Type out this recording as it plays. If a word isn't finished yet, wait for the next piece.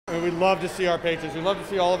We love to see our patrons. We love to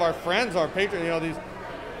see all of our friends, our patrons, these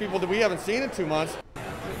people that we haven't seen in 2 months.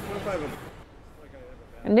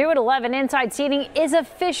 New at 11, inside seating is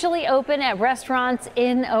officially open at restaurants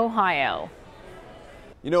in Ohio.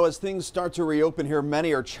 As things start to reopen here,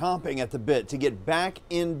 many are chomping at the bit to get back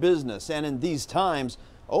in business. And in these times,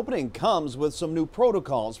 opening comes with some new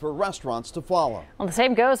protocols for restaurants to follow. Well, the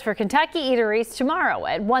same goes for Kentucky eateries tomorrow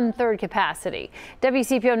at 1/3 capacity.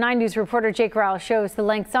 WCPO 9 News reporter Jake Ryle shows the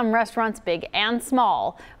length some restaurants, big and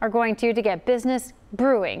small, are going to get business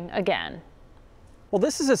brewing again. Well,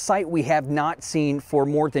 this is a sight we have not seen for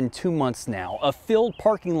more than 2 months now. A filled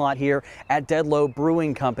parking lot here at Deadlow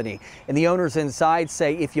Brewing Company. And the owners inside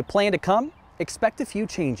say if you plan to come, expect a few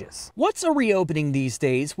changes. What's a reopening these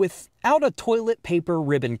days without a toilet paper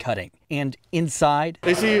ribbon cutting? And inside,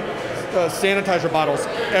 They see sanitizer bottles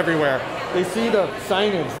everywhere. They see the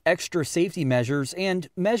signage. extra safety measures and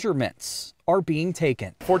measurements are being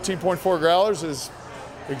taken. 14.4 growlers is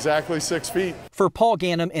exactly 6 feet. For Paul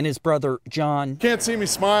Ganem and his brother John, Can't see me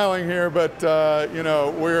smiling here, but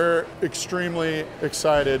we're extremely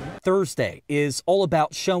excited. Thursday is all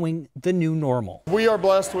about showing the new normal. We are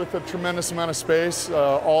blessed with a tremendous amount of space.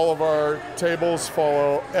 All of our tables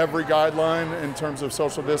follow every guideline in terms of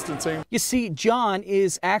social distancing. You see, John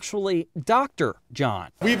is actually Dr. John.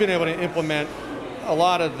 We've been able to implement a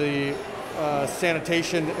lot of the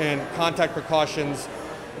sanitation and contact precautions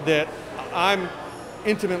that I'm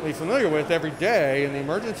intimately familiar with every day in the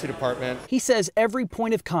emergency department. He says every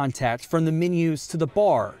point of contact, from the menus to the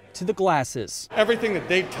bar to the glasses, Everything that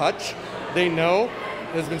they touch, they know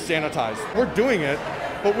has been sanitized. We're doing it,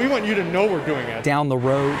 but we want you to know we're doing it. down the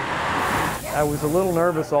road. I was a little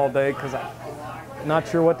nervous all day because I'm not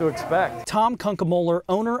sure what to expect. Tom Kunkemoller,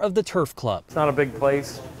 owner of the Turf Club. It's not a big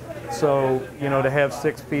place, so, to have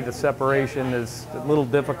 6 feet of separation is a little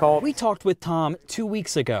difficult. We talked with Tom 2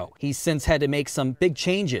 weeks ago. He's since had to make some big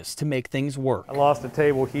changes to make things work. I lost a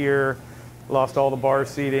table here, lost all the bar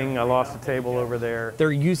seating, I lost a table over there.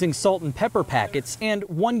 They're using salt and pepper packets and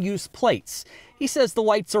one-use plates. He says the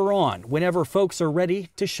lights are on whenever folks are ready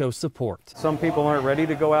to show support. Some people aren't ready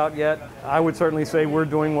to go out yet. I would certainly say we're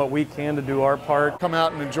doing what we can to do our part. Come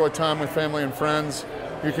out and enjoy time with family and friends.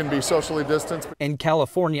 You can be socially distanced. In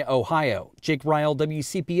California, Ohio, Jake Ryle,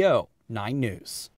 WCPO 9 News.